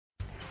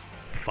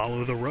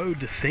Follow the road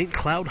to St.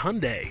 Cloud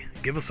Hyundai.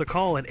 Give us a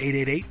call at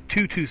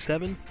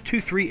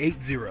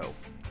 888-227-2380.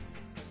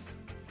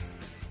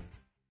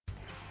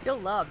 You'll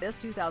love this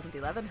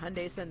 2011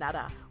 Hyundai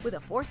Sonata with a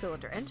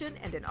 4-cylinder engine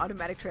and an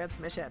automatic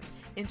transmission.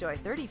 Enjoy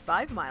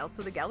 35 miles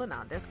to the gallon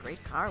on this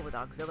great car with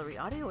auxiliary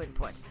audio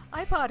input,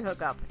 iPod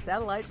hookup,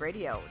 satellite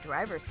radio,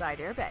 driver's side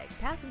airbag,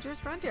 passenger's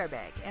front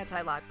airbag,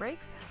 anti-lock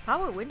brakes,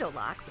 power window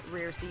locks,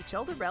 rear seat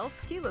shoulder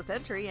belts, keyless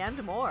entry,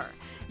 and more.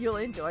 You'll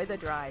enjoy the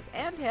drive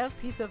and have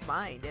peace of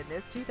mind in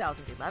this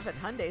 2011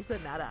 Hyundai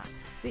Sonata.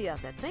 See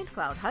us at St.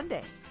 Cloud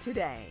Hyundai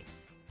today.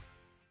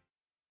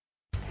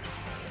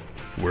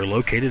 We're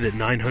located at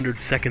 900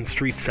 2nd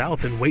Street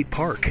South in Waite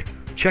Park.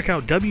 Check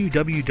out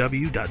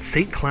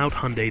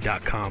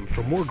www.stcloudhyundai.com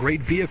for more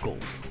great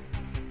vehicles.